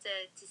nice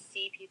to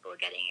see people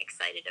getting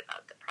excited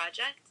about the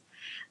project.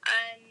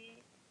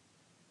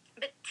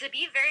 But to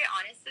be very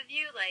honest with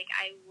you, like,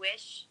 I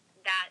wish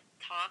that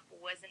talk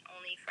wasn't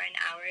only for an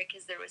hour,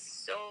 because there was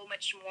so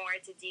much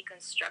more to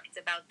deconstruct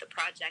about the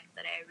project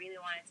that I really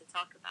wanted to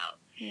talk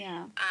about.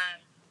 Yeah.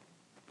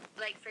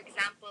 Like, for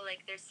example,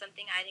 like, there's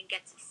something I didn't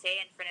get to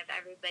say in front of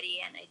everybody,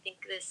 and I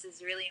think this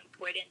is really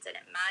important and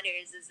it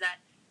matters, is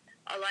that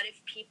a lot of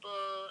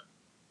people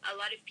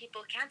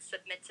can't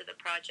submit to the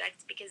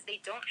project because they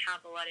don't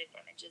have a lot of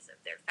images of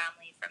their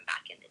family from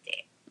back in the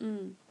day.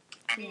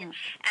 And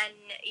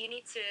you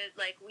need to,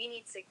 like, we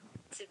need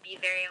to be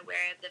very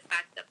aware of the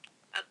fact that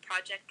a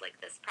project like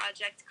this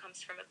project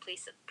comes from a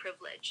place of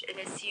privilege. It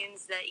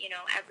assumes that, you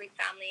know, every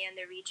family in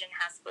the region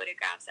has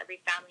photographs. Every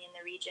family in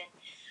the region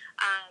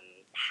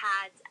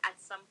had at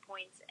some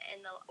point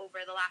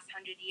over the last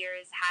 100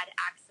 years had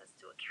access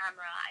to a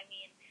camera. I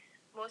mean,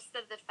 most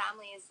of the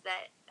families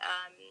that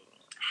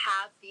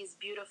have these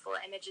beautiful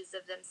images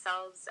of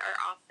themselves are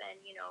often,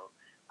 you know,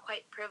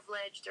 quite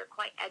privileged or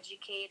quite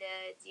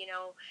educated. You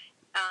know,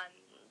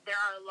 there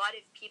are a lot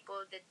of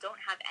people that don't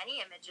have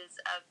any images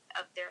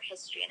of their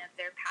history and of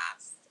their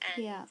past,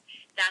 and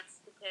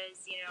that's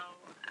because, you know,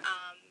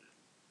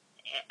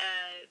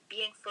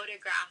 being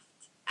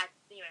photographed at,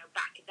 you know,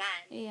 back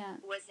then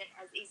wasn't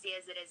as easy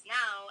as it is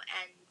now,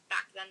 and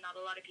back then not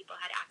a lot of people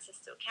had access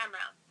to a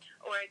camera,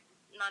 or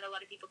not a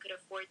lot of people could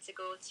afford to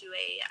go to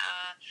a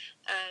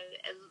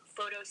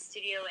photo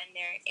studio in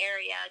their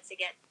area to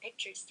get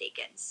pictures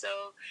taken.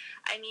 So,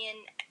 I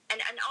mean,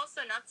 and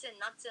also not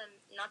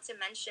to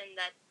mention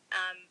that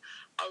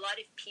a lot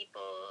of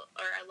people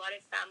or a lot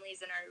of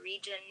families in our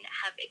region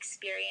have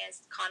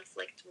experienced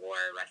conflict, war,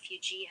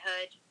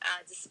 refugeehood,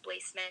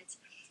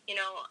 displacement. You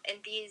know,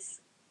 in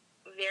these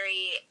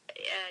very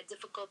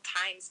difficult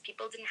times,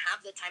 people didn't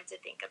have the time to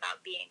think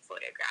about being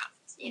photographed.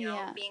 You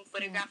know, being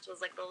photographed was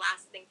like the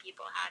last thing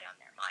people had on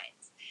their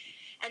minds.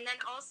 And then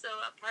also,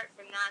 apart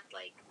from that,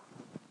 like,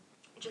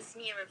 just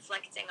me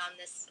reflecting on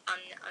this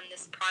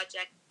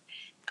project,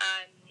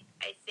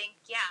 I think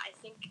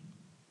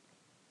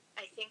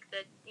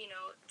that, you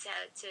know,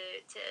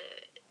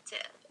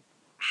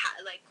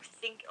 like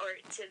think,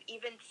 or to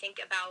even think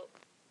about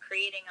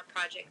creating a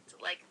project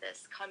like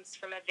this comes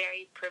from a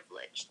very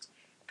privileged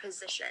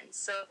position.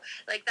 So,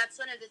 like, that's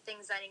one of the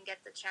things I didn't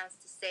get the chance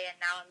to say, and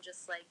now I'm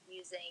just like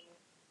using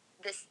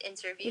this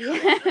interview.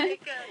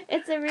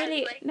 It's a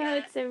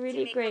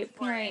really great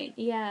point.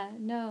 Yeah,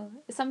 no,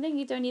 it's something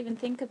you don't even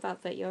think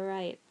about, but you're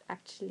right,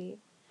 actually.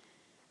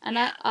 And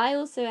I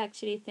also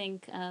actually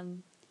think,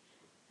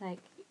 like,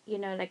 you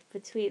know, like,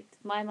 between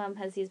my mum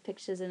has these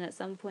pictures, and at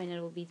some point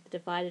it will be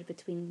divided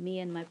between me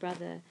and my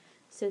brother.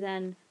 So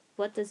then,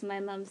 what does my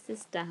mum's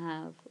sister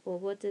have, or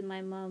what did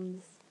my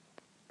mum's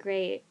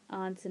great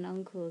aunts and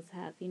uncles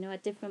have? You know,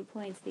 at different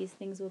points, these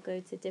things will go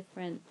to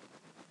different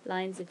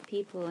lines of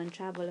people and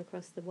travel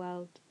across the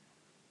world.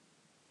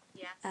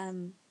 Yes.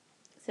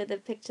 So the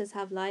pictures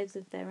have lives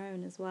of their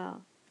own as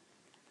well.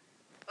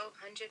 Oh,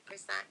 100%.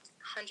 100%.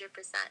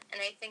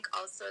 And I think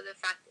also the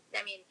fact that,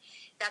 I mean,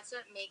 that's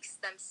what makes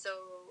them so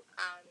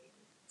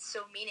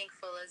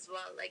meaningful as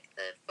well. Like,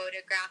 the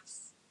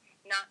photographs,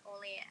 not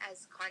only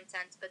as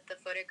content, but the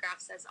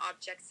photographs as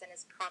objects and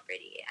as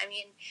property. I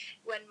mean,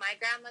 when my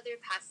grandmother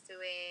passed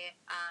away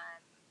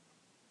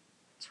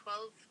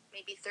 12,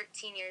 maybe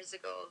 13 years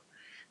ago,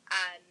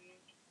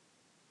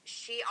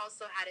 she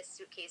also had a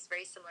suitcase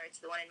very similar to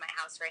the one in my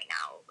house right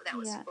now that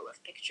was full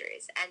of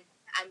pictures. And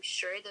I'm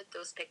sure that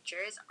those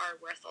pictures are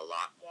worth a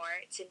lot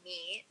more to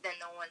me than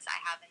the ones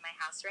I have in my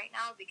house right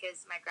now,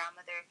 because my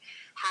grandmother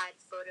had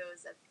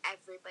photos of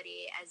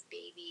everybody as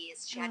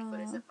babies. She had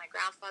photos of my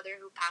grandfather,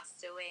 who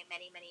passed away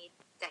many, many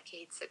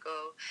decades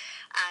ago.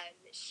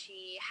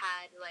 She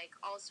had, like,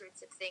 all sorts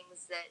of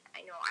things that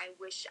I know I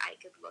wish I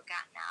could look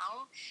at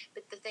now.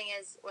 But the thing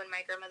is, when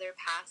my grandmother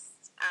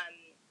passed,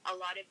 a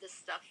lot of this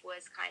stuff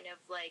was kind of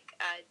like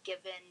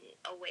given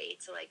away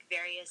to, like,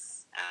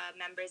 various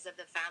members of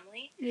the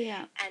family.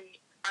 Yeah. And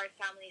our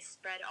family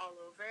spread all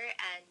over,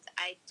 and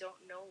I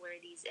don't know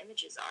where these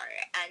images are.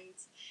 And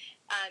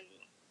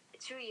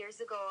 2 years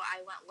ago,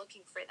 I went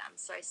looking for them.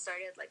 So I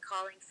started, like,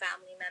 calling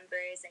family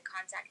members and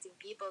contacting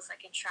people so I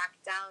can track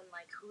down,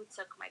 like, who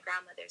took my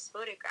grandmother's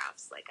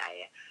photographs. Like,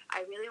 I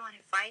really want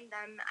to find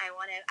them. I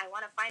want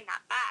to find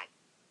that bag.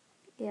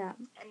 Yeah.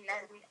 And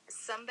then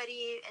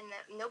somebody,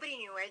 nobody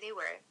knew where they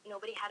were.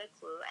 Nobody had a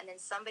clue. And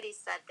then somebody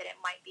said that it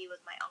might be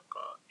with my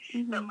uncle.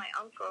 Mm-hmm. But my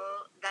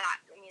uncle,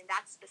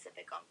 that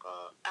specific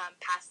uncle,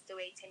 passed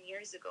away 10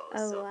 years ago.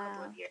 Oh, so wow. A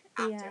couple of years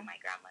after my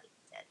grandmother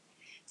did.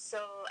 So,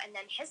 and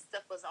then his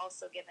stuff was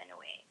also given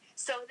away.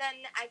 So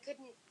then I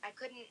couldn't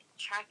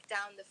track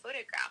down the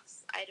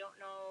photographs. I don't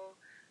know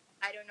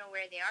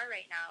where they are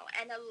right now.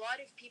 And a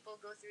lot of people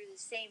go through the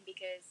same,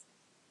 because,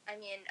 I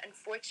mean,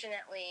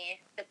 unfortunately,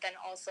 but then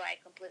also I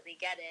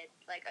completely get it.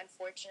 Like,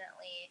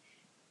 unfortunately,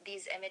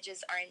 these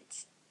images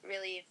aren't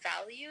really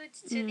valued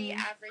to the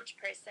average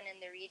person in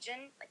the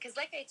region. Because,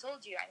 like I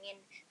told you, I mean,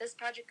 this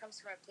project comes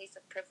from a place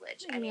of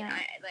privilege. I mean,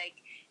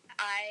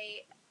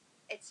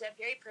 it's a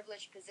very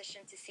privileged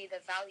position to see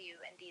the value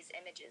in these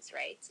images,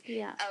 right?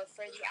 Yeah.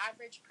 For the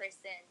average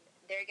person,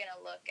 they're going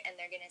to look and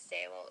they're going to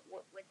say, well,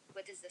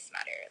 what does this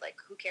matter? Like,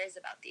 who cares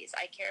about these?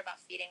 I care about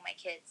feeding my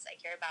kids. I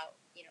care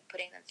about, you know,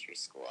 putting them through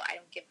school. I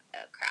don't give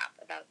a crap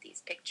about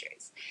these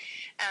pictures.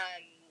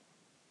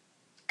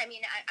 I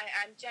mean,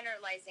 I'm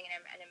generalizing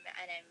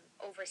and I'm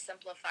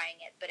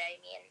oversimplifying it, but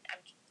I mean,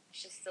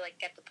 just to like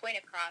get the point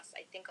across,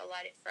 I think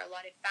for a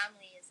lot of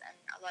families and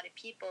a lot of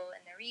people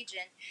in the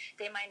region,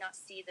 they might not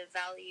see the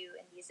value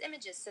in these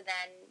images, so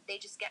then they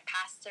just get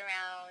passed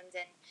around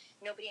and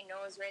nobody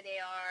knows where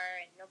they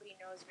are and nobody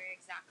knows where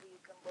exactly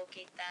you can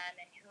locate them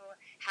and who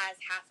has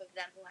half of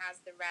them, who has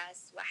the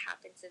rest, what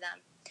happened to them.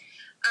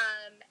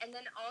 And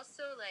then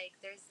also, like,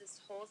 there's this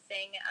whole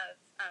thing of,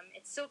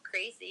 it's so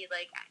crazy,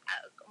 like,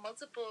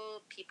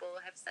 multiple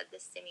people have said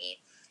this to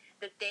me,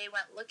 that they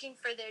went looking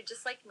for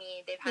just like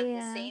me, they've had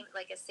the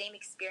same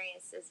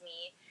experience as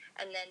me,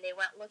 and then they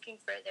went looking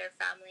for their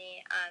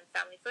family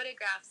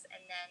photographs,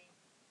 and then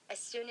as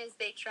soon as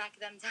they track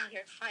them down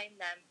or find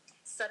them,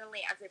 suddenly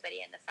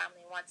everybody in the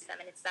family wants them,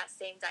 and it's that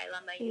same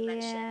dilemma you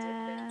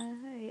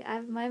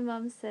mentioned. My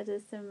mom said a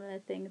similar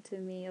thing to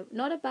me,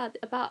 not about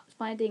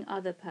finding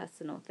other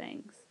personal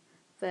things,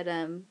 but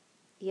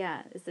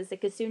it's just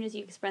like as soon as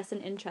you express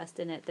an interest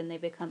in it, then they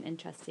become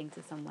interesting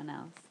to someone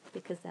else,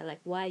 because they're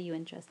like, why are you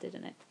interested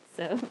in it?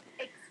 So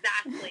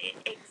exactly,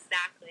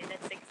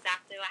 that's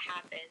exactly what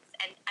happens.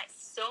 And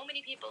so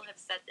many people have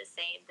said the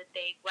same, that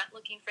they went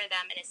looking for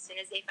them, and as soon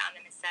as they found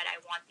them and said,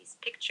 I want these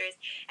pictures,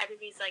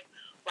 everybody's like,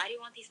 why do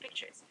you want these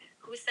pictures?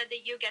 Who said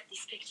that you get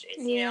these pictures?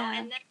 You know?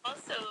 And then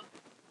also,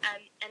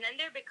 and then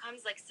there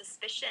becomes like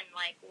suspicion,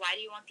 like, why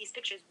do you want these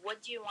pictures?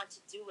 What do you want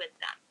to do with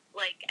them?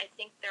 Like, I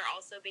think there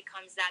also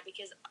becomes that,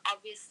 because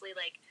obviously,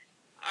 like,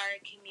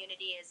 our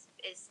community is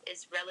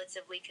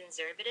relatively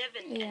conservative,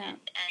 and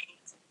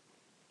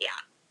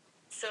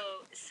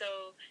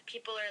so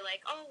people are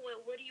like, oh,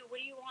 what do you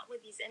want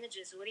with these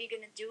images? What are you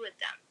gonna do with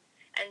them?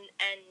 And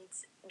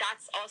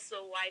that's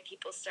also why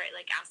people start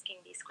like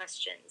asking these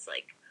questions,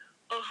 like,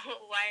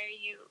 oh, why do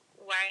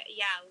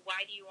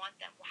you want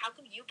them? How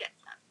come you get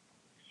them?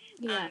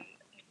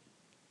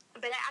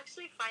 But I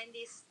actually find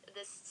this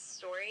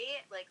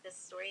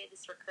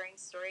recurring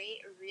story,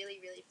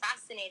 really, really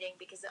fascinating,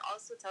 because it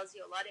also tells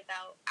you a lot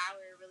about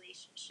our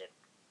relationship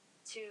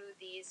to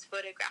these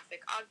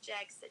photographic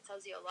objects. It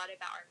tells you a lot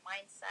about our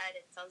mindset.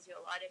 It tells you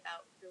a lot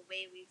about the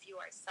way we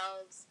view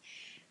ourselves.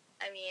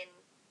 I mean,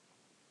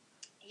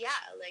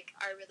 like,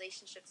 our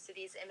relationships to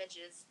these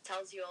images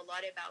tells you a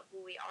lot about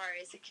who we are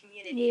as a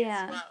community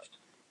as well.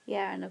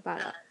 Yeah, and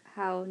about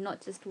how not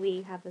just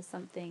we have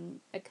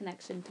a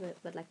connection to it,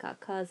 but like our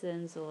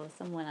cousins or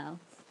someone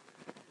else.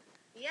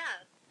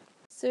 Yeah.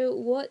 So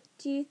what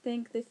do you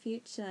think the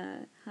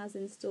future has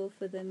in store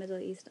for the Middle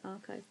East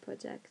Archive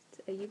project?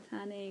 Are you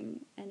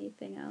planning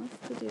anything else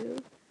to do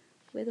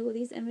with all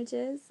these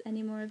images?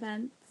 Any more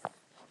events?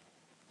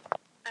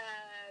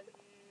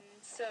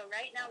 So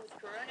right now with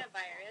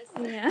coronavirus,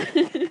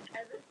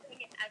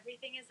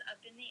 everything is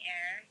up in the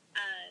air.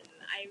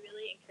 I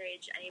really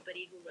encourage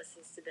anybody who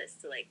listens to this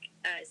to like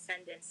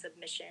send in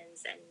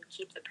submissions and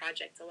keep the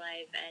project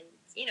alive. And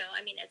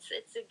I mean,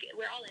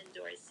 we're all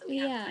indoors, so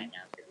we have time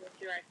now to go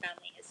through our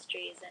family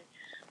histories and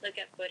look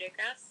at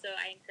photographs. So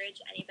I encourage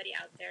anybody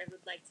out there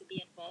who'd like to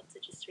be involved to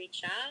just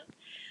reach out.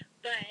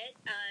 But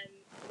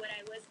what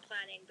I was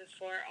planning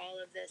before all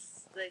of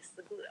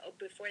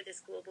before this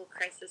global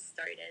crisis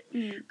started,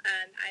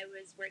 I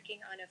was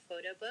working on a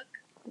photo book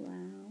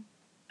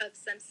of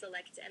some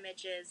select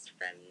images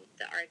from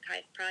the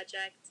archive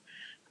project.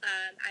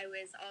 I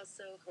was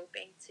also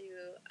hoping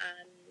to,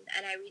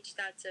 and I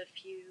reached out to a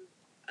few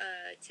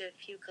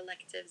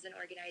collectives and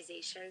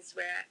organizations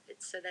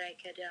so that I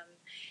could,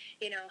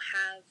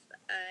 have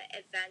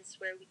events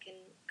where we can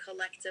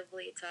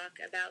collectively talk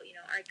about,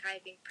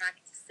 archiving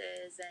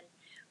practices, and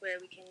where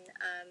we can,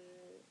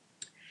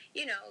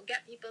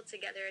 get people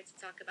together to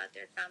talk about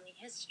their family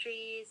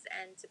histories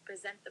and to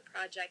present the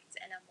project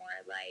in a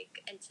more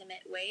like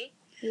intimate way.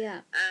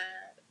 Yeah.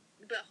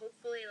 But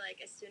hopefully,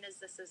 like, as soon as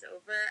this is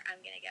over, I'm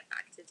gonna get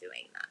back to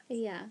doing that.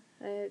 Yeah,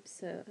 I hope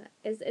so.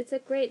 It's a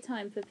great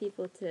time for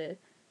people to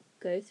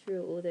go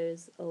through all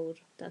those old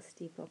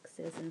dusty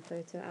boxes and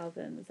photo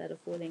albums that are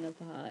falling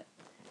apart.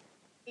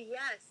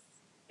 Yes,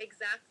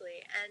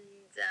 exactly. And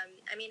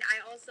I mean, I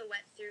also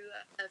went through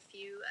a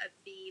few of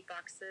the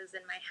boxes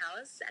in my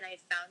house, and I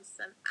found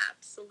some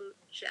absolute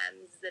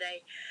gems that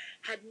I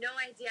had no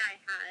idea I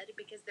had,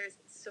 because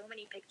there's so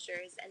many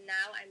pictures. And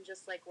now I'm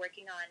just like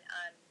working on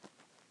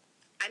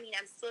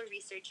I'm still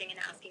researching and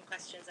asking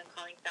questions and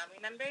calling family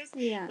members.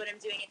 Yeah. What I'm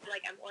doing is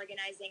like I'm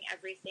organizing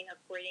everything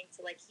according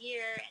to like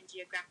year and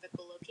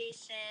geographical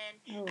location.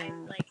 Oh, wow.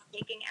 I'm like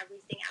taking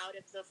everything out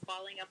of the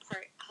falling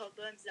apart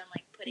albums and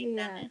like putting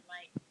them in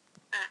like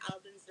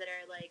albums that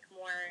are like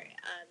more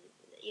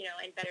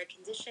in better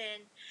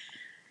condition.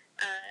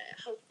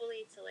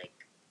 Hopefully to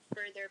like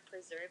further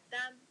preserve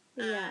them.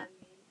 Yeah.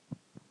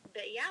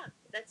 But yeah,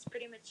 that's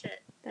pretty much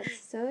it. That's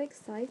so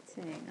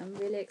exciting. I'm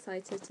really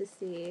excited to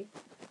see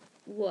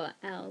what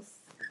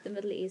else the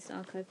Middle East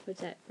Archive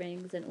Project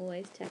brings, and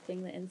always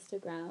checking the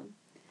Instagram,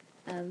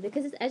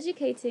 because it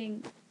educates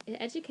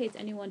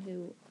anyone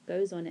who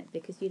goes on it,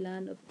 because you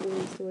learn of all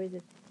these stories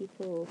of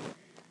people,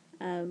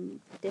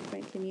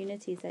 different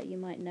communities that you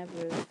might never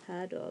have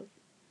heard of.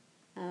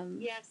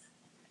 Yes.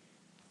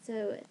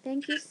 So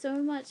thank you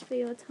so much for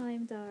your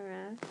time,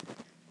 Dara.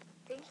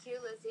 Thank you,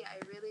 Lizzie. I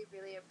really,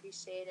 really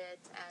appreciate it.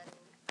 And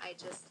I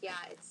just,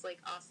 it's like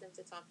awesome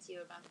to talk to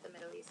you about the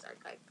Middle East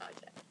Archive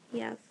project.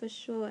 Yeah, for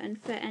sure.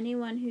 And for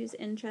anyone who's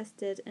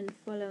interested in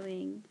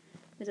following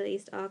Middle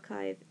East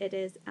Archive, it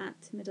is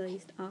at Middle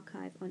East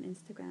Archive on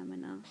Instagram,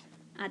 and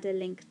I'll add a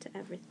link to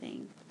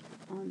everything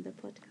on the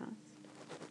podcast.